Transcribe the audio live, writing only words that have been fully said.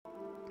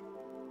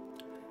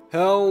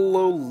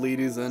Hello,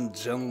 ladies and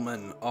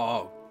gentlemen.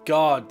 Oh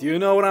god, do you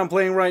know what I'm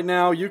playing right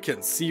now? You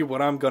can see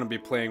what I'm gonna be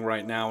playing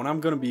right now, and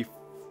I'm gonna be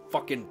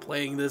fucking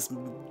playing this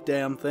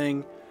damn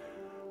thing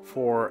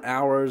for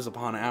hours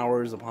upon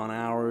hours upon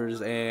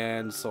hours,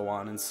 and so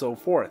on and so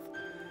forth.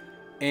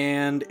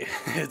 And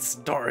it's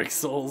Dark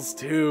Souls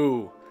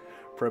 2.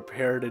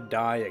 Prepare to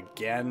die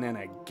again and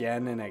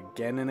again and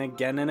again and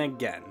again and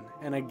again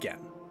and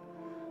again.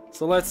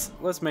 So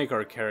let's make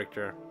our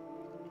character.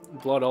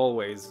 Blood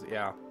always,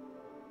 yeah.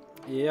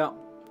 Yeah,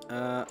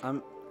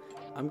 I'm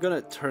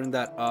gonna turn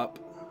that up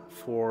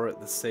for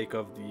the sake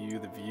of you,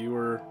 the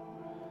viewer,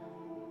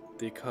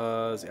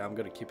 because yeah, I'm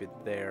gonna keep it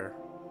there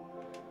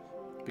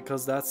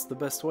because that's the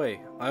best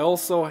way. I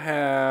also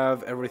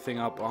have everything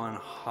up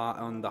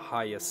on the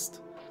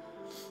highest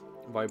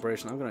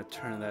vibration. I'm gonna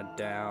turn that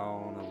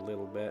down a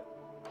little bit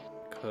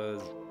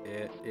because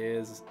it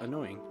is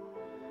annoying.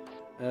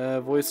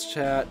 Voice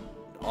chat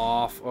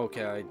off.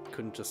 Okay, I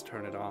couldn't just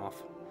turn it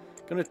off.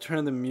 Gonna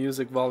turn the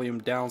music volume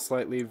down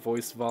slightly,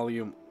 voice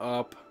volume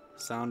up,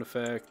 sound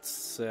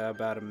effects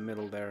about a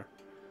middle there.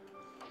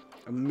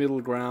 A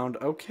middle ground.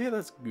 Okay,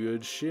 that's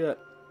good shit.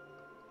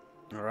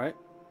 Alright.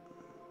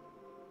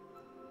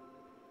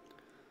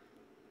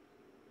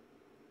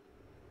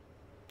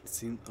 It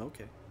seems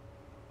okay.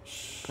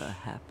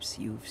 Perhaps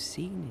you've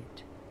seen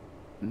it.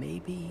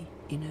 Maybe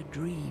in a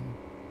dream.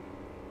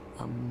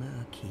 A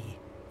murky,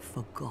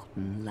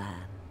 forgotten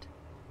land.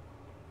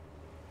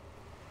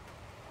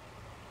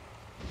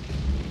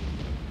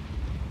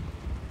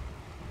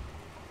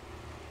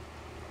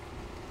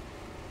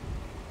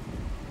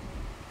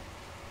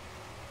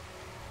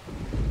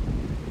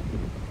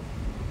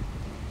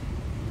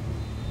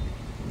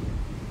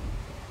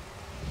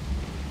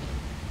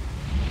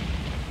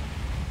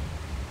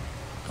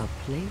 A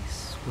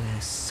place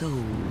where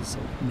souls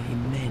may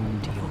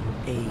mend your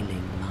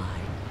ailing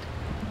mind.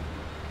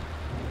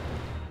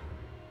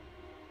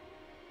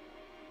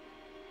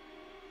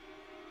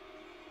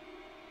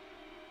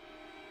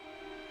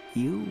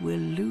 You will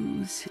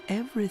lose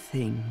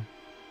everything.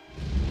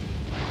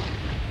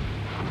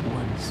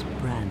 Once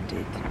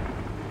branded.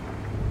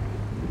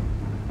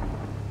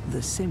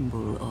 The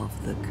symbol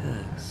of the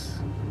curse.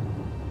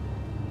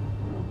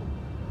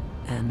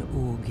 An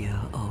augur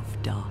of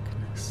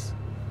darkness.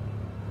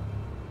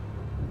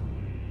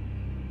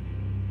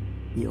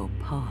 Your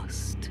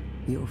past,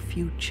 your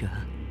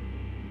future,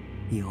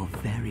 your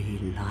very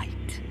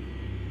light.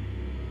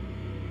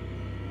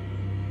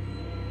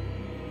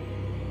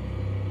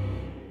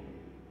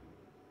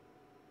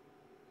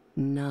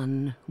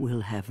 None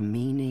will have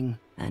meaning,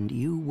 and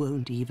you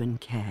won't even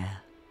care.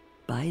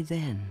 By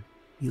then,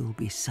 you'll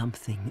be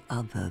something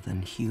other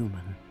than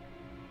human.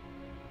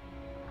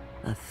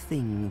 A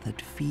thing that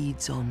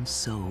feeds on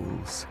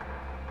souls,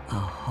 a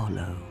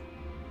hollow.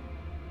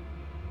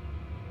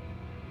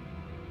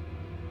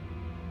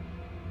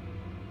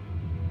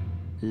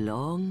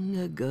 Long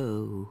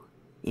ago,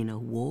 in a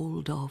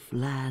walled-off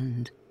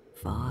land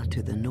far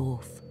to the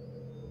north,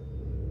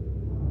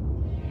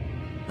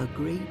 a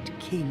great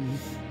king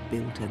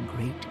built a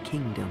great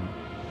kingdom.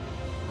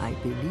 I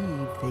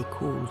believe they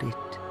called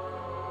it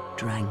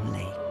Drang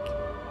Lake.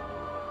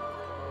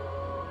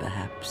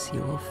 Perhaps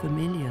you're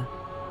familiar.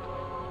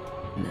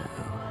 No,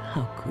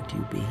 how could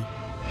you be?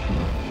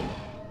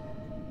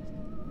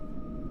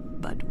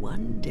 But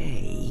one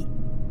day,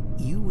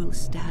 you will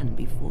stand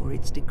before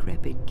its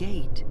decrepit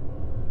gate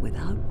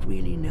without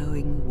really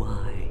knowing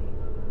why.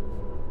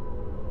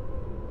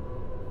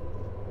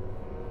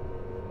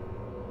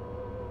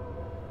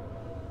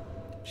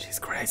 She's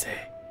crazy.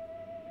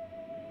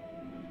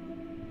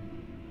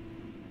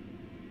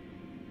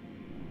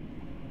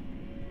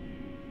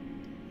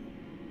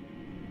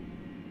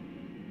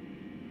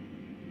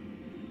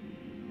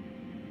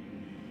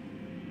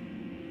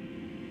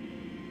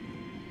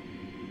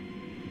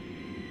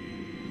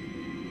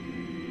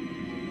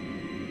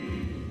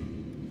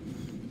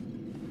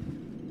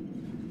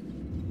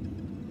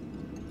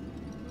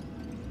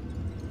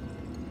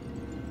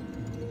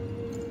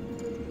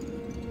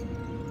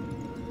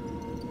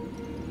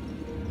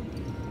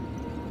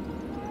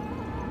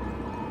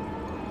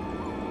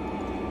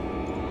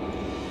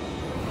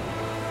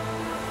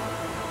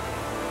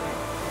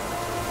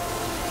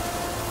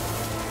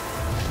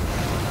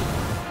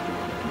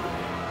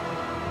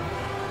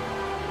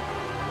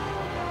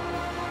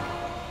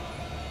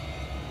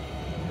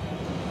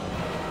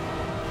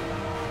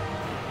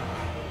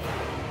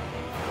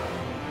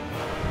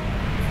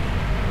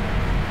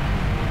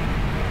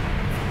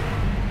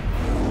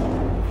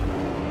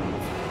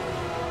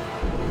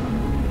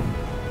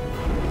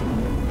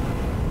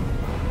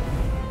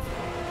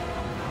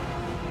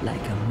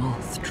 Like a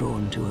moth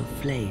drawn to a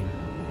flame.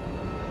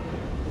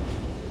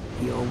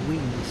 Your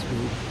wings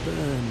will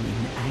burn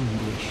in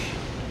anguish.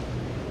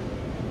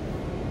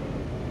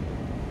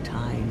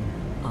 Time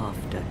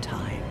after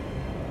time.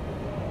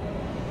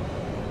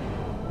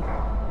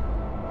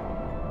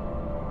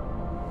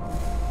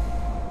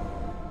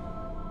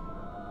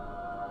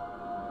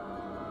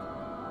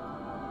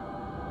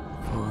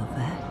 For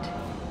that,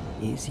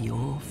 is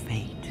your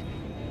fate.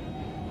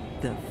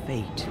 The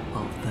fate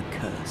of the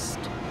cursed.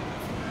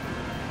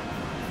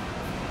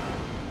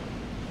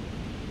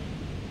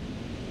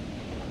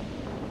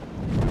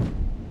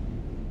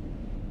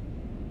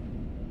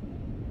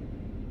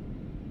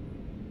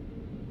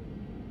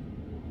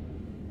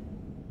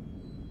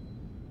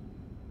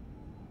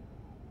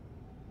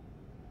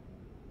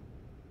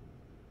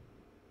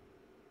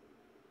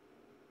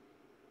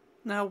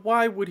 Now,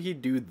 why would he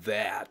do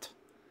that?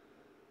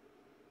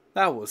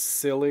 That was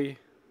silly.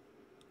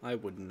 I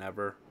would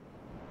never.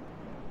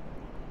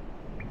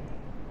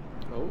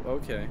 Oh,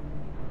 okay.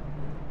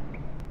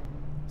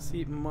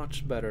 See,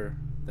 much better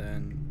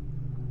than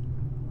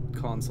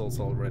consoles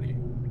already.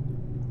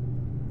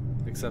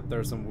 Except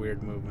there's some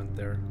weird movement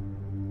there.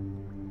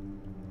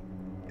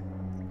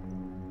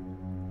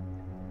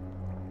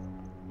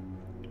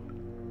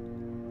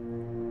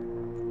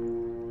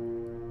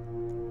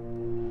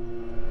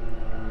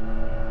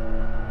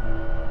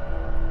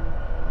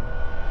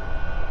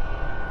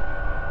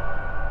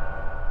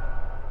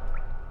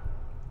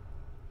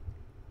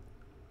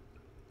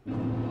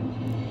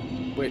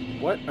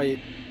 Wait, what?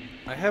 I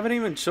haven't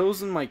even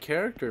chosen my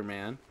character,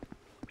 man.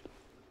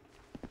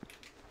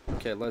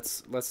 Okay,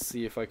 let's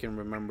see if I can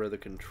remember the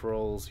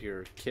controls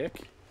here.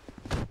 Kick?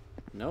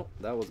 Nope,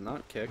 that was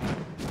not kick.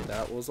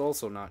 That was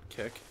also not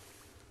kick.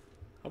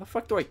 How the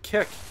fuck do I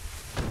kick?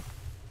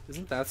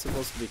 Isn't that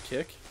supposed to be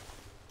kick?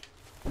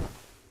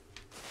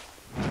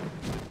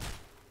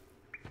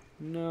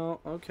 No,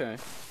 okay.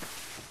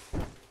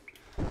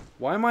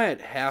 Why am I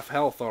at half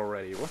health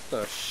already? What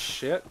the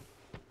shit?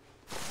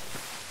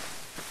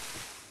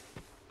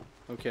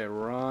 Okay,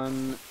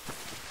 run.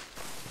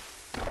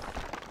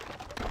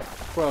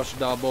 Crush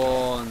the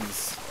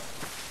bones.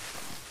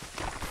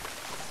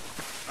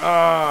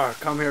 Ah,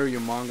 come here, you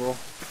mongrel.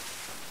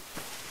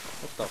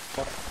 What the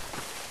fuck?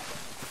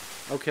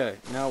 Okay,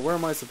 now where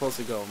am I supposed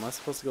to go? Am I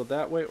supposed to go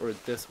that way or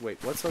this way?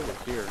 What's over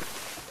here?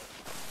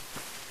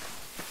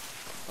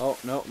 Oh,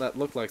 no, that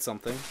looked like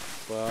something,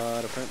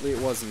 but apparently it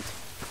wasn't.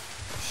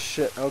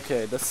 Shit,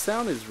 okay, the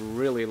sound is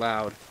really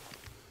loud.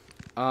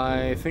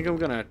 I think I'm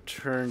gonna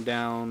turn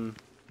down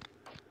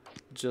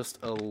just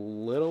a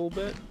little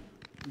bit.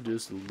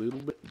 Just a little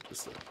bit.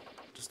 Just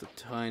a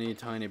tiny,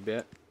 tiny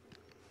bit.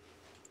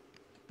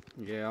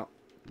 Yeah.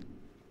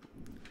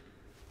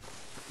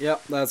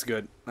 Yep, that's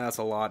good. That's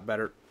a lot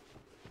better.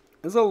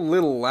 It's a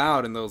little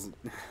loud in those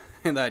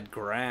in that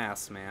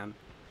grass, man.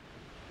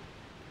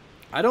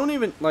 I don't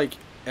even like,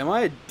 am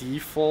I a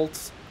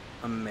default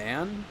a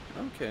man?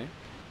 Okay.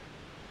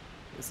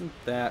 Isn't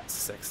that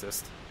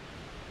sexist?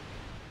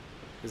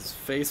 His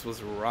face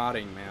was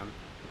rotting, man.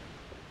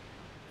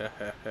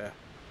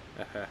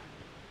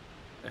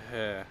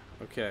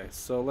 Okay,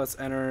 so let's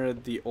enter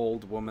the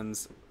old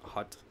woman's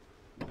hut.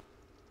 Oh,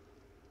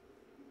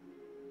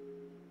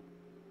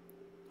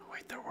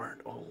 wait, they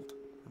weren't old.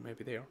 Or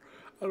maybe they are.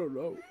 I don't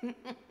know.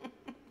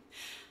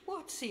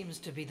 What seems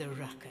to be the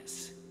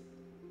ruckus?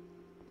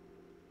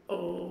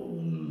 Oh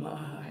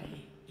my,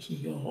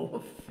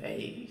 your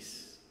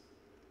face.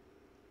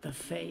 The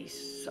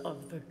face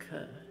of the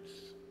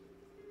curse.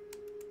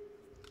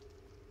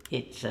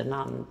 It's an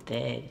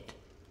undead.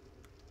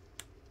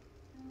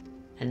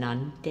 An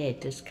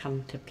undead has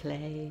come to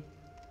play.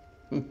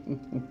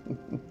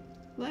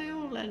 They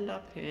all end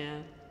up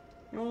here.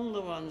 All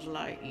the ones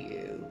like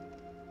you.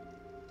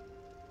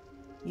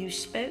 You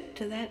spoke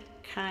to that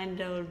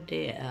kind old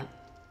dear,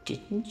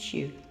 didn't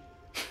you?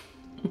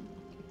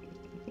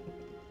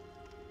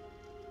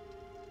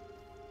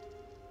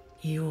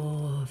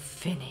 You're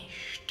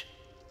finished.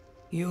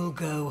 You'll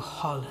go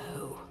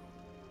hollow.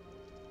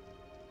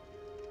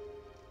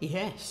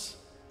 Yes,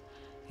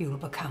 you'll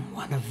become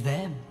one of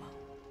them.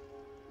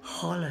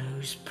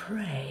 Hollows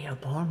prey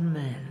upon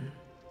men,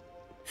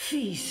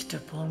 feast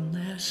upon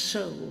their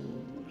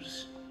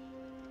souls.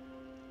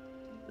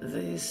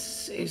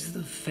 This is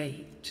the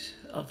fate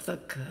of the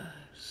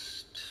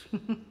cursed.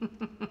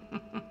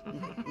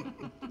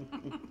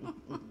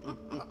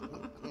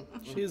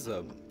 She's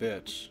a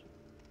bitch.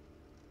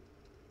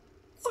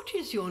 What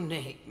is your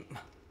name?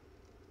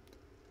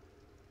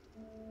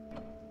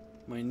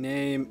 My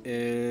name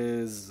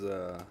is,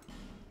 I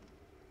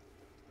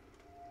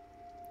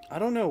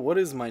don't know, what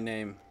is my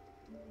name?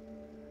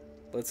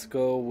 Let's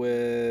go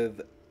with,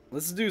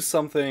 let's do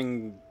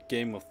something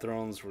Game of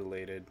Thrones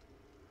related.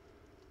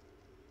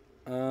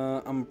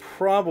 I'm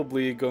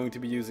probably going to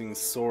be using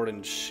Sword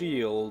and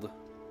Shield.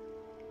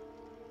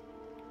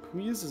 Who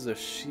uses a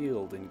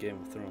shield in Game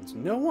of Thrones?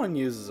 No one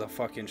uses a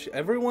fucking shield.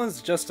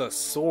 Everyone's just a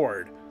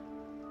sword.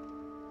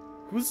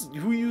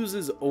 Who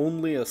uses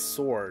only a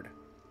sword?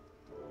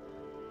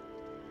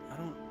 I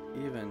don't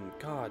even...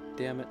 God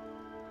damn it.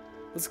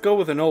 Let's go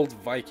with an old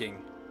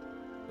Viking.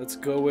 Let's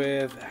go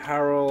with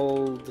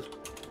Harold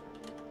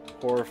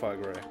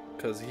Horfagre,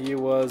 because he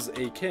was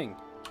a king.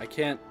 I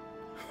can't...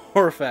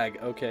 Horfag.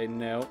 Okay,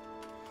 no.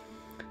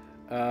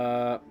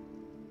 God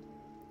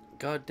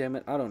damn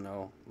it. I don't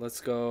know. Let's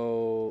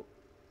go...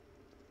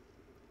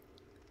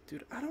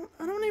 Dude, I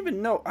don't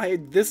even know.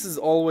 This is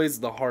always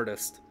the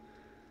hardest.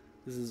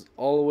 This is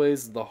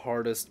always the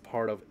hardest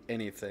part of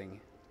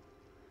anything.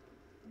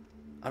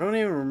 I don't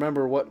even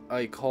remember what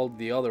I called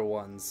the other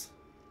ones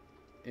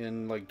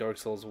in like Dark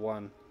Souls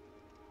 1.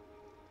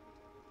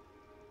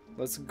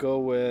 Let's go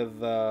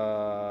with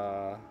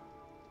I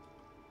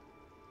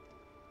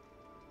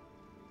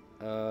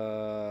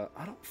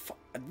don't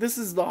this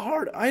is the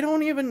hard. I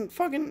don't even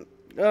fucking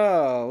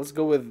let's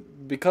go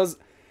with because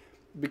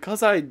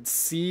I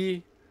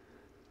see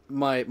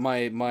my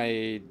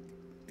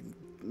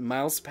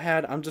mouse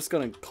pad, I'm just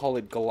gonna call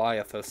it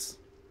Goliathus.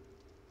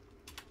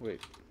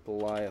 Wait,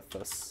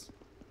 Goliathus.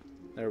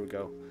 There we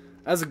go.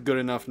 That's a good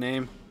enough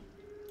name.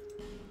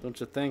 Don't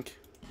you think?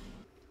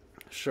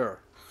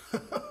 Sure.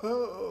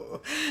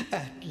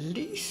 At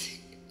least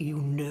you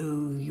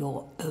know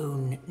your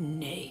own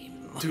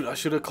name. Dude, I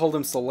should have called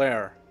him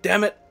Solaire.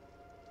 Damn it!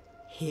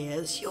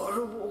 Here's your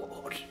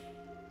reward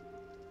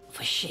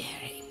for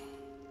sharing.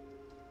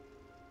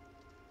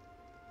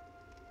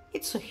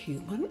 It's a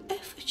human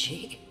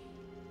effigy.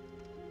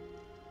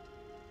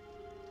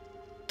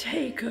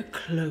 Take a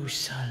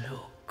closer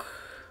look.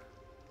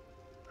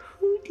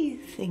 Who do you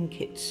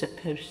think it's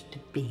supposed to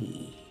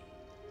be?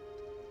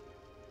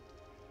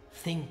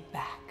 Think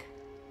back,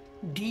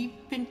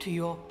 deep into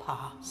your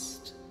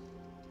past.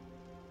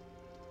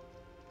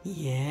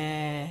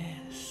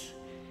 Yes,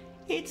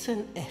 it's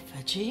an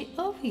effigy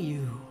of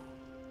you.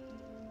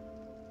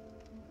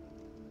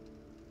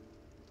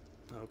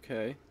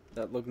 Okay,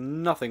 that looked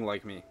nothing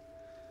like me.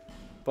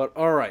 But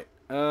alright,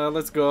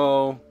 let's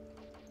go.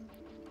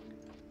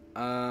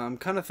 I'm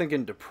kind of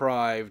thinking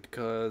deprived,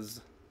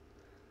 because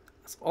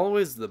it's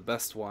always the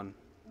best one.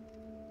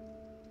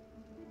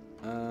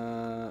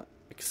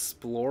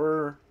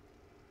 Explorer.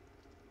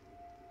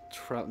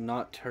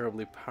 Not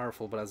terribly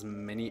powerful, but has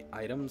many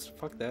items.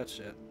 Fuck that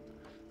shit.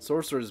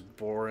 Sorcerer's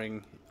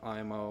boring.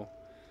 IMO.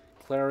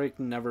 Cleric,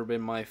 never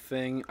been my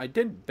thing. I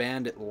did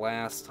Bandit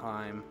last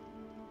time.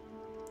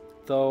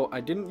 Though I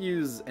didn't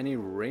use any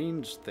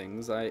ranged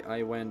things.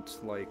 I went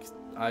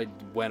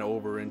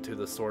over into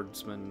the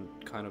swordsman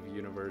kind of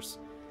universe.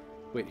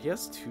 Wait, he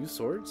has 2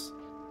 swords?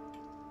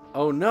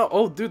 Oh no!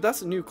 Oh dude,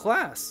 that's a new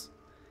class!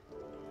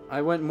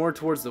 I went more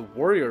towards the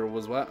warrior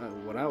was what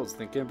I was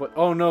thinking, but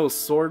oh no,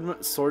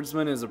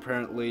 swordsman is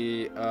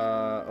apparently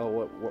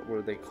what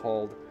were they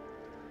called?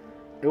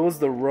 It was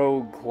the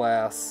rogue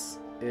class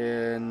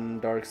in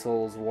Dark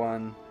Souls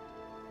 1.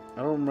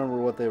 I don't remember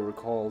what they were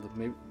called.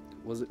 Maybe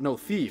was it? No,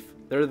 thief.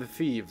 They're the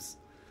thieves.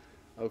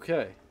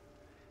 Okay.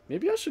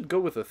 Maybe I should go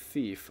with a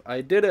thief.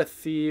 I did a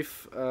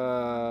thief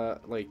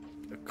like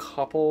a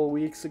couple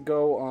weeks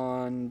ago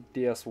on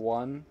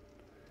DS1,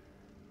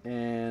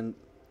 and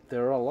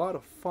they're a lot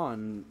of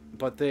fun,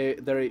 but they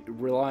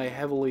rely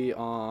heavily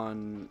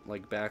on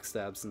like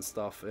backstabs and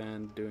stuff,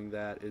 and doing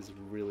that is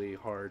really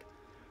hard.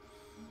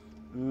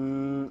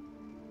 I'm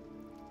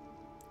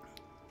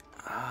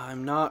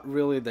not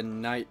really the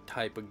knight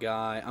type of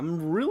guy.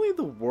 I'm really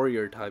the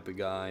warrior type of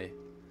guy.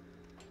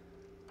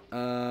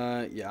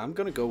 Yeah, I'm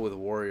gonna go with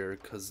warrior,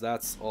 because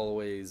that's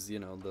always, you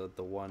know,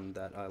 the one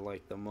that I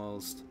like the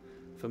most.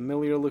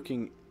 Familiar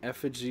looking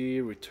effigy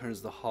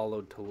returns the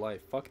hollowed to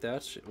life. Fuck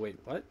that shit. Wait,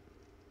 what?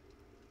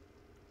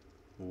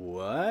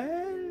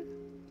 What?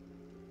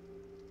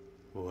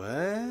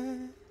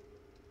 What?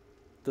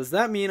 Does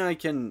that mean I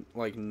can,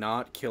 like,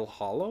 not kill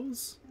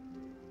hollows?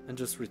 And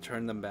just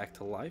return them back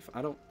to life?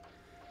 I don't...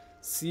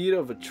 Seed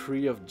of a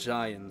tree of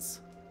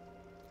giants.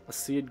 A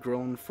seed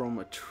grown from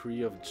a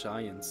tree of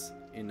giants.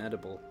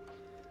 Inedible.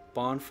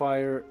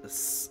 Bonfire...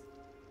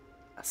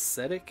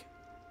 Ascetic?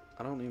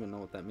 I don't even know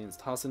what that means.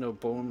 Toss into a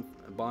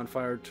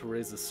bonfire to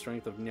raise the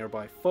strength of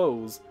nearby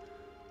foes.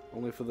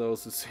 Only for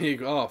those who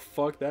seek... Oh,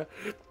 fuck that.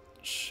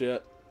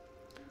 Shit.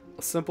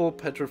 A simple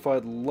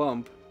petrified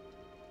lump.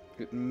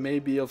 It may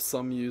be of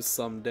some use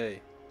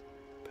someday.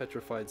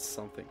 Petrified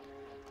something.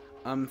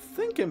 I'm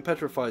thinking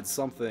petrified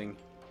something.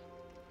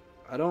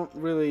 I don't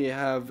really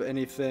have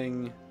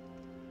anything.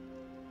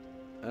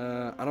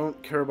 I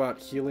don't care about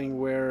healing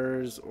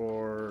wares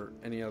or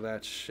any of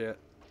that shit.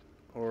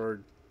 Or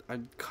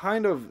I'm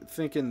kind of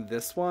thinking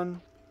this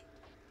one.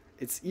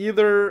 It's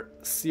either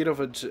seed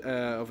of a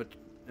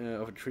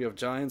tree of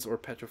giants or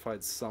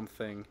petrified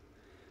something.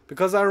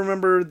 Because I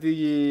remember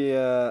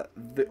the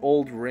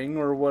old ring,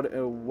 or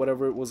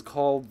whatever it was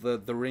called,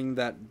 the ring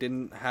that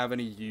didn't have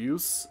any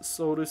use,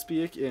 so to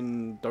speak,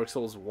 in Dark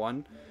Souls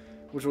 1,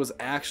 which was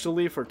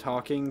actually for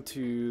talking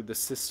to the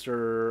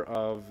sister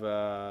of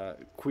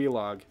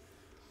Quelaag.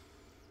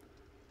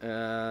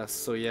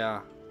 So yeah,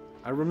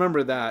 I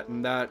remember that,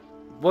 and that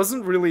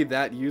wasn't really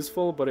that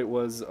useful, but it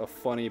was a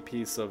funny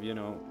piece of, you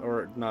know,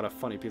 or not a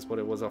funny piece, but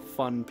it was a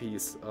fun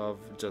piece of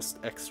just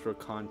extra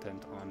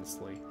content,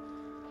 honestly.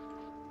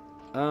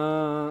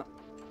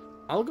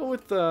 I'll go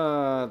with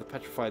the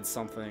petrified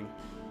something.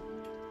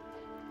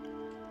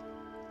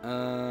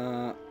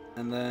 And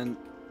then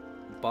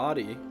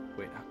body.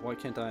 Wait, why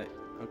can't I?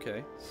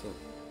 Okay, so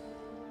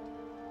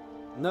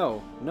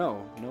no,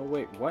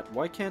 wait, what?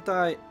 Why can't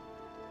I?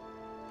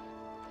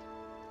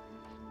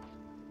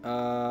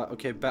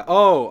 Okay,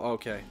 oh,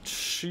 okay.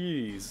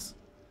 Jeez.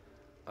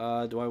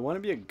 Do I want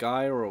to be a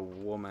guy or a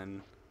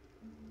woman?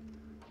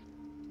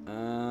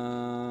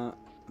 The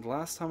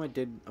last time I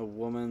did a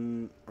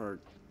woman, or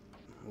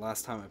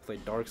last time I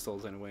played Dark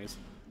Souls anyways,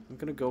 I'm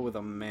gonna go with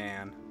a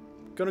man.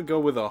 I'm gonna go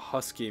with a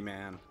husky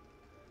man.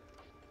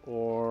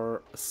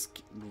 Or a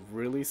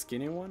really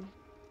skinny one?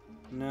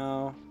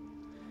 No.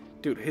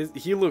 Dude,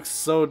 he looks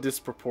so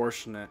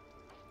disproportionate,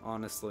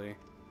 honestly.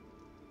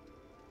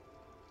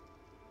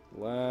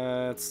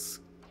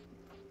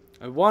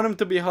 I want him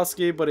to be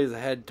husky, but his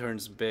head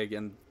turns big,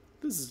 and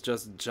this is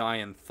just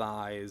giant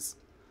thighs.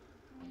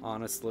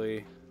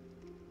 Honestly.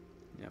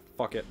 Yeah,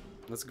 fuck it.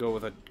 Let's go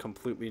with a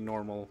completely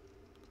normal.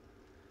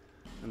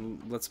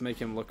 And let's make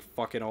him look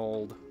fucking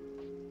old.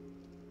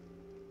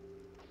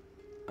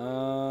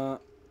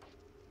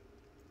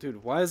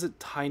 Dude, why is it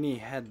tiny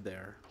head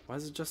there? Why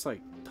is it just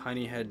like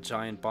tiny head,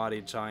 giant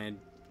body, giant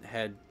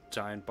head,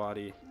 giant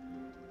body?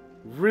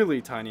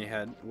 Really tiny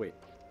head. Wait.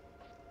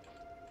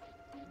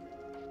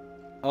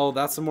 Oh,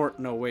 that's a more...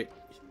 No, wait.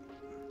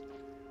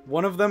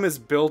 One of them is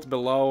built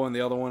below and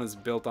the other one is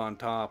built on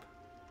top.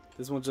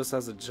 This one just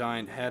has a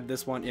giant head.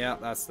 This one, yeah,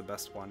 that's the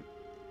best one.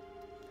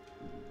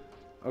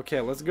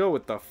 Okay, let's go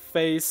with the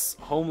face.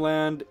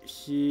 Homeland,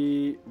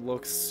 he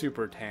looks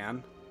super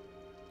tan.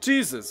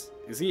 Jesus,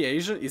 is he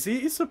Asian? Is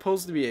he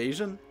supposed to be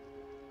Asian?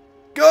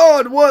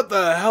 God, what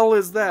the hell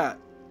is that?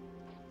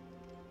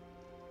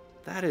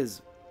 That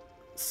is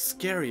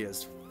scary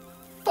as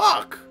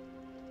fuck.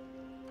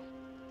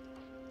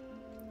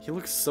 He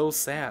looks so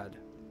sad.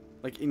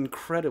 Like,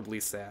 incredibly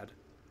sad.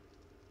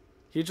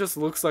 He just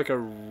looks like a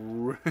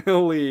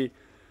really...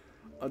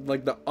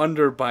 Like, the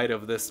underbite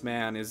of this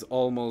man is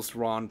almost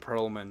Ron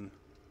Perlman.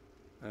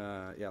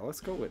 Yeah,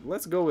 let's go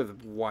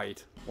with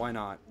white. Why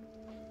not?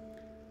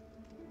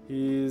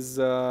 He's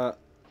gonna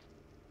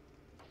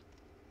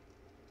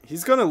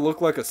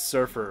look like a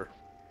surfer.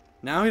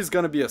 Now he's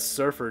gonna be a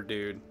surfer,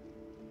 dude.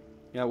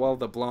 Yeah, well,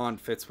 the blonde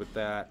fits with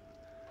that.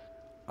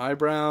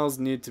 Eyebrows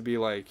need to be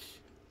like...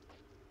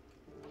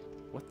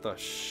 What the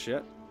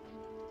shit?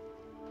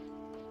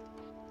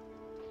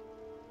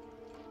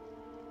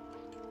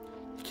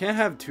 You can't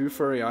have too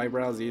furry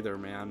eyebrows either,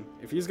 man.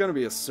 If he's gonna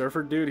be a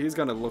surfer dude, he's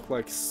gonna look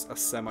like a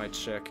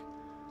semi-chick.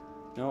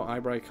 No,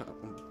 eyebrow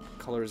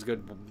color is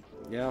good.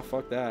 Yeah,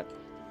 fuck that.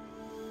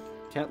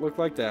 Can't look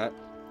like that.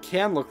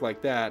 Can look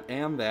like that,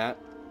 and that.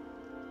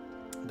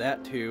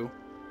 That too.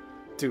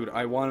 Dude,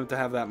 I want him to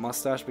have that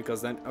mustache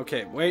because then...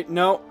 Okay, wait,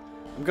 no.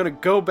 I'm gonna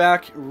go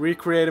back,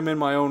 recreate him in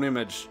my own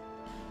image.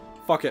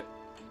 Fuck it.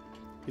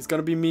 He's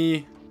gonna be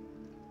me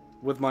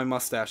with my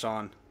mustache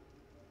on.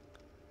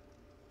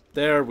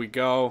 There we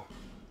go.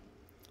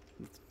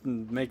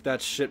 Make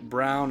that shit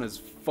brown as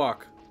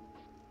fuck.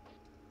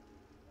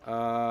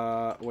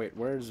 Wait,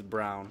 where's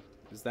brown?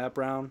 Is that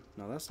brown?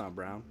 No, that's not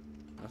brown.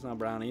 That's not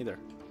brown either.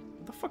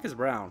 What the fuck is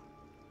brown?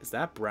 Is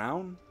that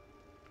brown?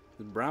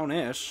 It's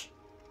brownish.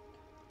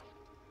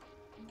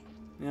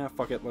 Yeah,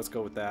 fuck it. Let's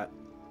go with that.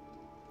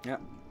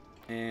 Yep.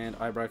 And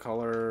eyebrow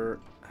color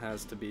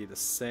has to be the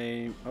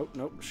same. Oh,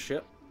 nope.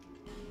 Shit.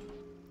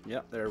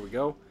 Yep, there we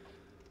go.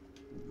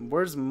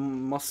 Where's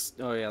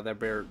Oh, yeah, that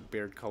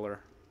beard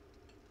color.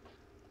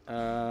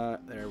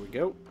 There we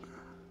go.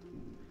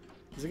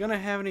 Is he gonna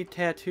have any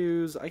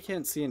tattoos? I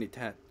can't see any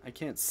I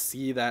can't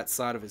see that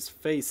side of his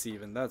face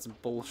even. That's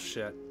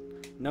bullshit.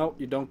 No,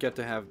 you don't get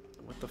to have...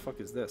 What the fuck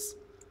is this?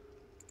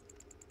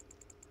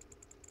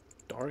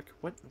 Dark?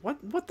 What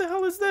the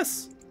hell is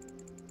this?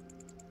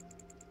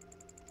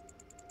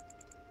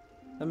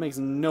 That makes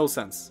no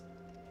sense.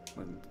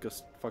 Let's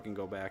just fucking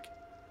go back.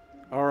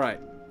 Alright.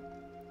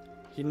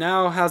 He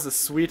now has a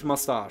sweet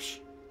mustache.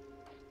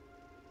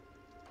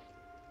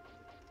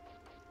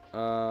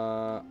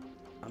 I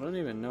don't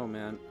even know,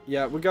 man.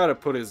 Yeah, we gotta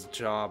put his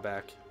jaw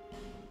back.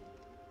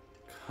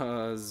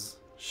 Cause...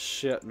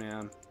 Shit,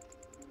 man.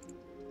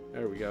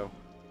 There we go.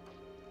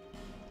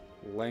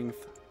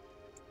 Length.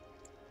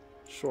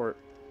 Short.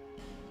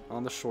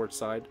 On the short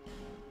side.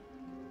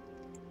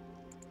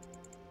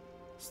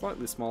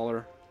 Slightly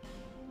smaller.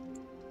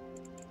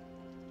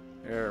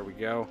 There we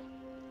go.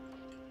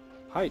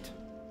 Height.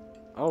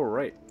 Oh,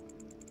 right.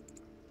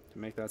 To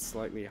make that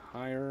slightly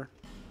higher.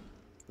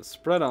 The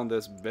spread on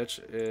this bitch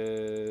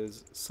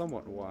is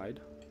somewhat wide.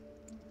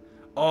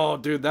 Oh,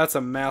 dude, that's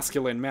a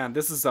masculine man.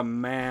 This is a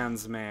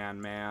man's man,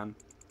 man.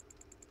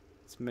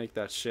 Let's make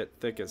that shit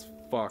thick as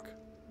fuck.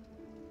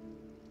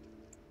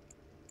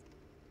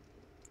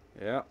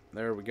 Yeah,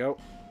 there we go.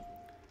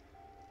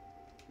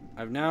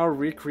 I've now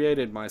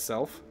recreated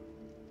myself.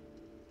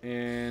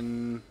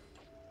 And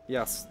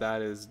yes,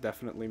 that is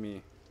definitely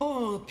me.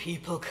 All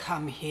people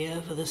come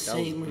here for the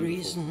same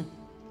reason.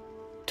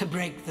 To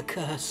break the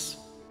curse.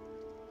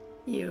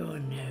 You're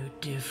no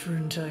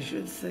different, I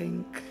should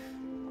think.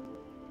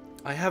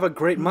 I have a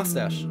great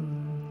mustache.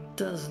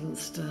 Doesn't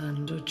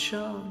stand a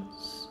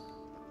chance.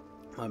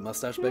 My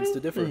mustache begs to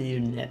differ. You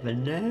never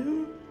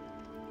know.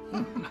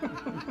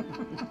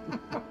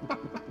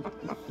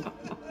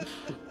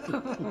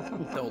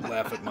 Don't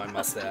laugh at my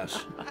mustache.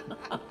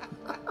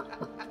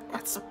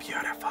 It's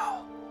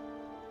beautiful.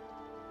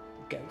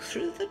 Go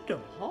through the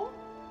door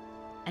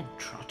and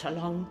trot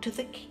along to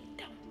the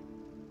kingdom.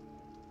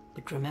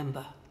 But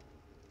remember,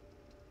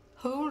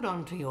 hold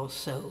on to your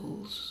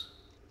souls.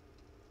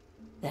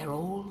 They're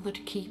all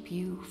that keep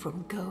you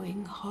from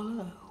going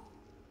hollow.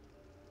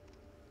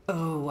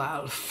 Oh,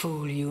 I'll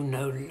fool you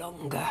no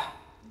longer.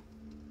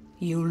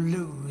 You'll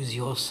lose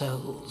your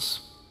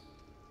souls.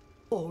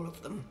 All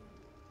of them.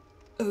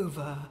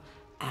 Over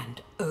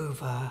and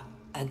over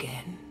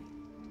again.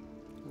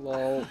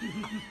 Lol.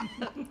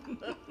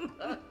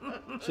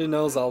 She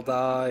knows I'll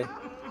die.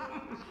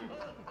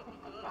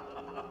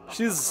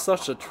 She's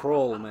such a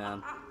troll,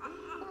 man.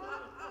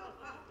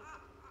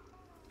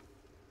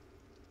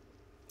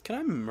 Can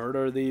I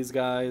murder these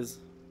guys?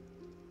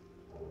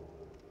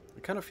 I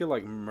kind of feel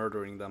like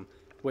murdering them.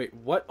 Wait,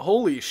 what?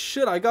 Holy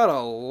shit, I got a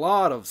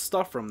lot of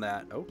stuff from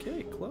that.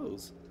 Okay,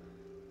 clothes.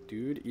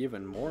 Dude,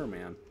 even more,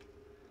 man.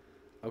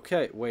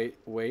 Okay, wait.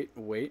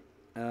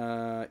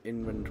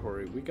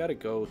 Inventory. We gotta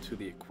go to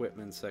the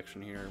equipment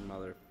section here,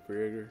 mother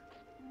frigger.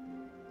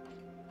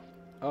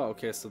 Oh,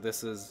 okay, so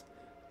this is...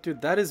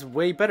 Dude, that is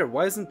way better.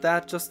 Why isn't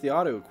that just the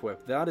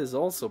auto-equip? That is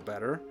also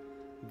better.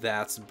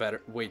 That's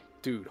better. Wait,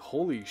 dude,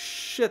 holy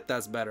shit,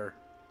 that's better.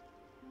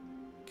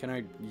 Can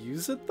I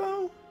use it,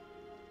 though?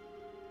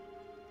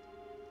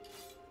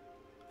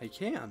 I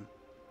can.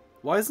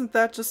 Why isn't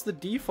that just the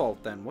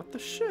default, then? What the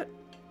shit?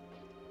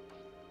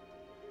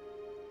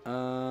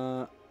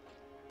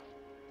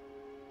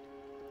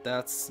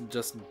 That's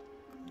just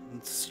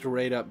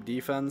straight up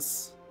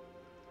defense.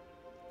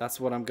 That's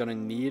what I'm gonna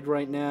need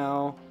right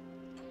now.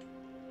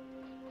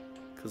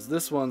 Because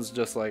this one's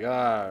just like,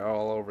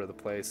 all over the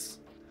place.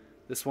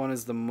 This one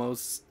is the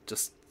most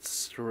just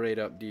straight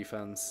up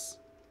defense.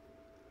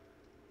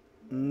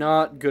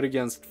 Not good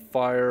against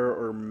fire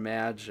or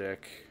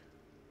magic.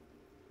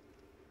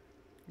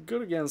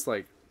 Good against,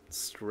 like,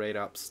 straight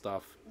up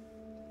stuff.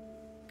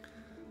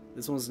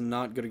 This one's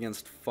not good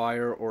against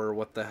fire or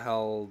what the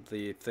hell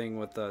the thing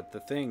with the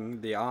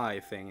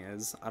eye thing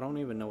is. I don't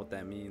even know what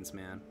that means,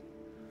 man.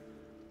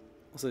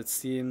 Also, it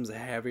seems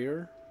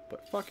heavier,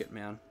 but fuck it,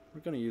 man. We're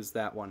gonna use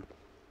that one.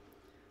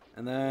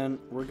 And then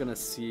we're gonna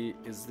see,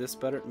 is this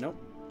better? Nope,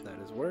 that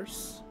is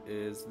worse.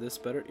 Is this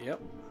better?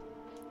 Yep.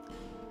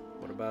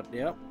 What about,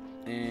 yep.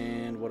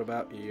 And what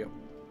about, yep.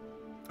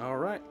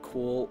 Alright,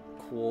 cool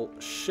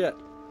shit.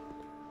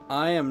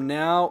 I am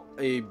now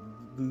a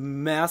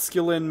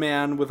masculine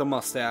man with a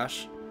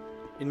mustache.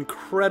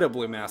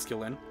 Incredibly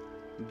masculine,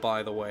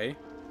 by the way.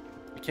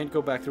 I can't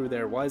go back through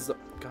there. Why is the...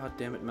 God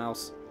damn it,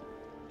 mouse.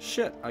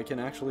 Shit, I can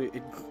actually...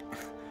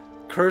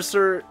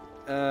 Cursor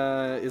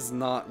is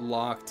not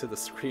locked to the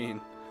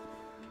screen.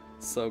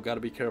 So gotta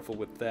be careful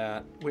with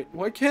that. Wait,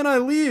 why can't I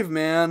leave,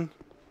 man?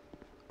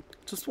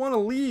 Just want to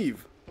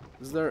leave.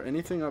 Is there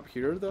anything up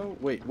here, though?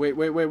 Wait.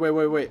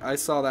 I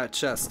saw that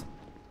chest.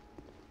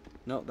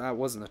 No, that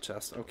wasn't a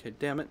chest. Okay,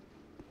 damn it.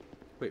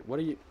 Wait, what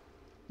are you...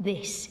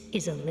 This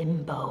is a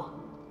limbo.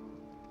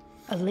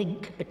 A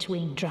link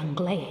between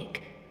Drangleic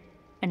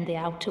and the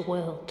outer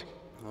world.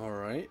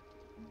 Alright.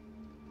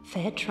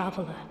 Fair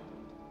traveler,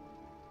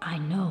 I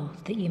know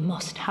that you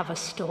must have a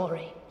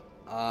story.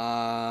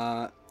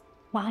 Why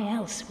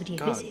else would you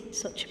visit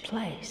such a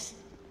place?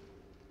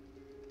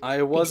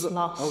 I was... This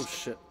lost, oh,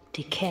 shit.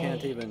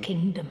 decayed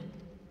kingdom.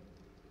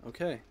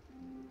 Okay.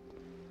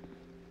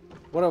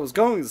 What I was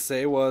going to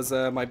say was,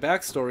 my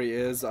backstory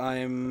is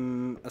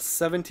I'm a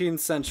 17th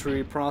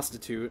century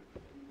prostitute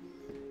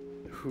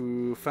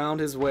who found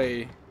his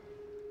way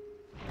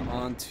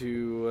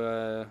onto,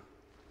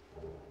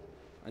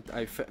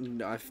 I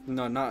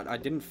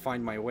didn't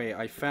find my way.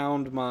 I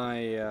found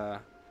my,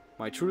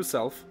 my true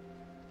self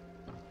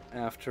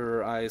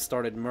after I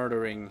started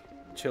murdering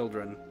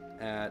children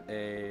at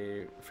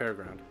a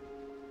fairground.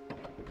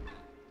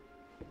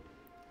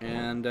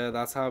 And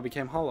that's how I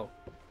became hollow.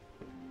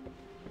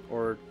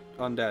 Or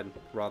undead,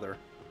 rather.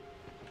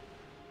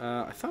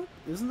 I thought,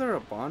 isn't there a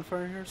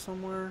bonfire here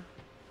somewhere?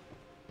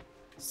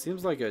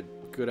 Seems like a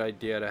good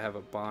idea to have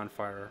a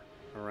bonfire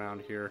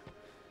around here.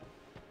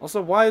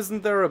 Also, why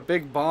isn't there a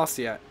big boss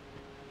yet?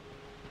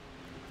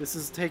 This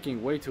is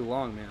taking way too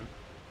long, man.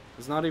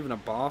 There's not even a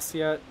boss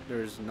yet.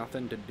 There's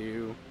nothing to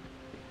do.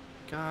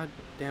 God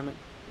damn it.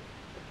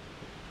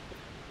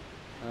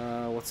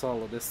 What's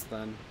all of this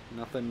then?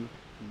 Nothing.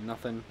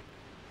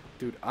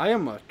 Dude, I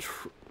am a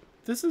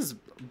this is...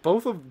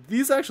 Both of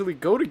these actually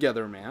go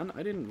together, man.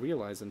 I didn't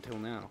realize until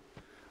now.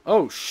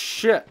 Oh,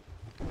 shit.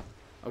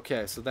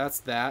 Okay, so that's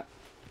that.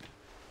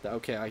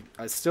 Okay,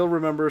 I still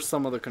remember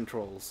some of the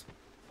controls.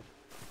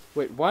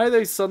 Wait, why are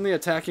they suddenly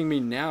attacking me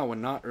now and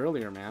not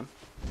earlier, man?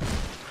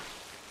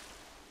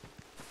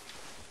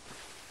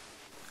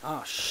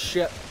 Ah,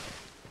 shit.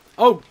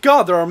 Oh,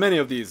 God, there are many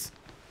of these.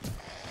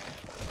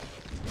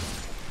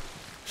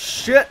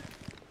 Shit.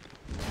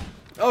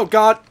 Oh,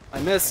 God, I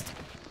missed.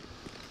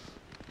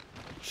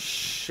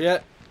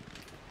 Shit.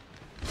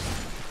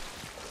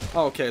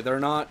 Okay, they're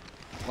not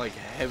like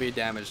heavy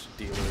damage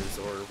dealers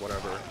or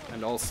whatever,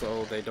 and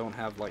also they don't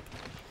have like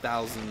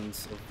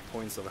thousands of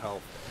points of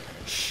health.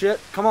 Shit,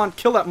 come on,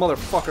 kill that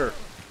motherfucker.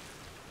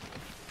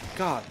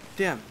 God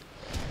damn.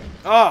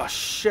 Oh,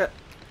 shit.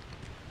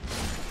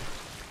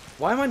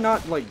 Why am I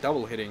not, like,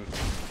 double hitting?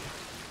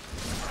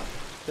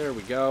 There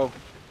we go.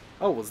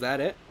 Oh, was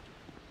that it?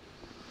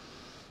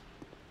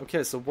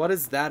 Okay, so what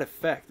is that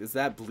effect? Is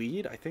that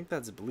bleed? I think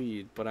that's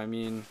bleed, but I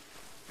mean,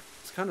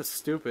 it's kind of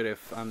stupid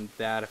if I'm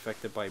that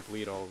affected by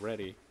bleed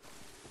already.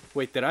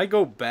 Wait, did I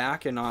go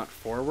back and not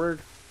forward?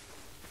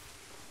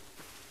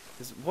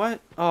 Is what?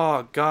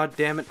 Oh, god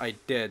damn it, I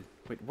did.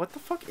 Wait, what the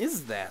fuck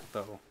is that,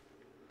 though?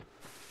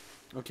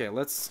 Okay,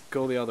 let's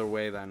go the other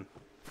way then.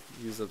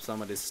 Use up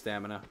some of this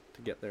stamina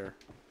to get there.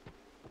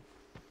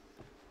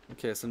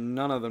 Okay, so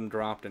none of them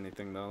dropped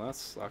anything, though. That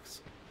sucks.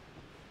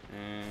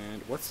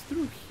 And what's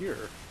through here?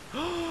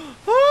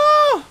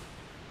 Oh!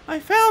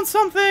 I found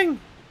something!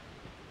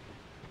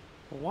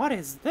 What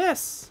is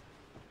this?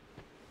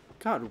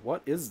 God,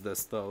 what is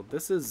this, though?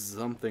 This is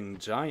something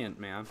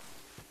giant, man.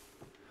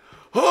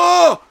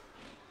 Oh!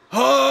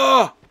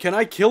 Oh! Can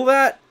I kill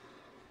that?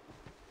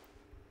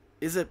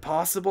 Is it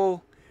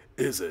possible?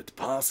 Is it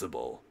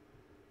possible?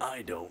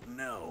 I don't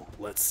know.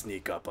 Let's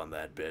sneak up on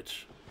that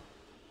bitch.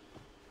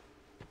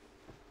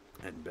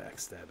 And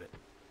backstab it.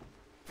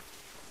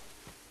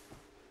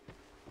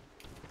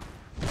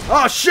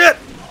 Oh shit!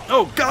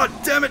 Oh god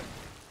damn it!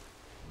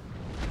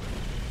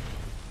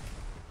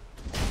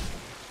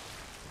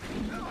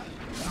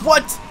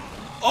 What?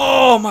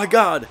 Oh my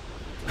god!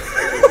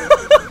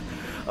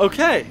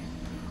 Okay.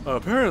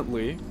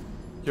 Apparently,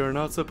 you're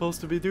not supposed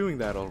to be doing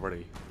that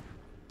already.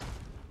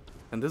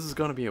 And this is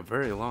gonna be a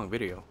very long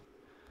video.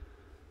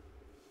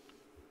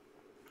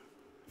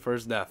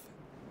 First death.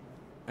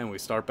 And we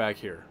start back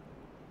here.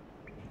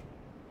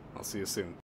 I'll see you soon.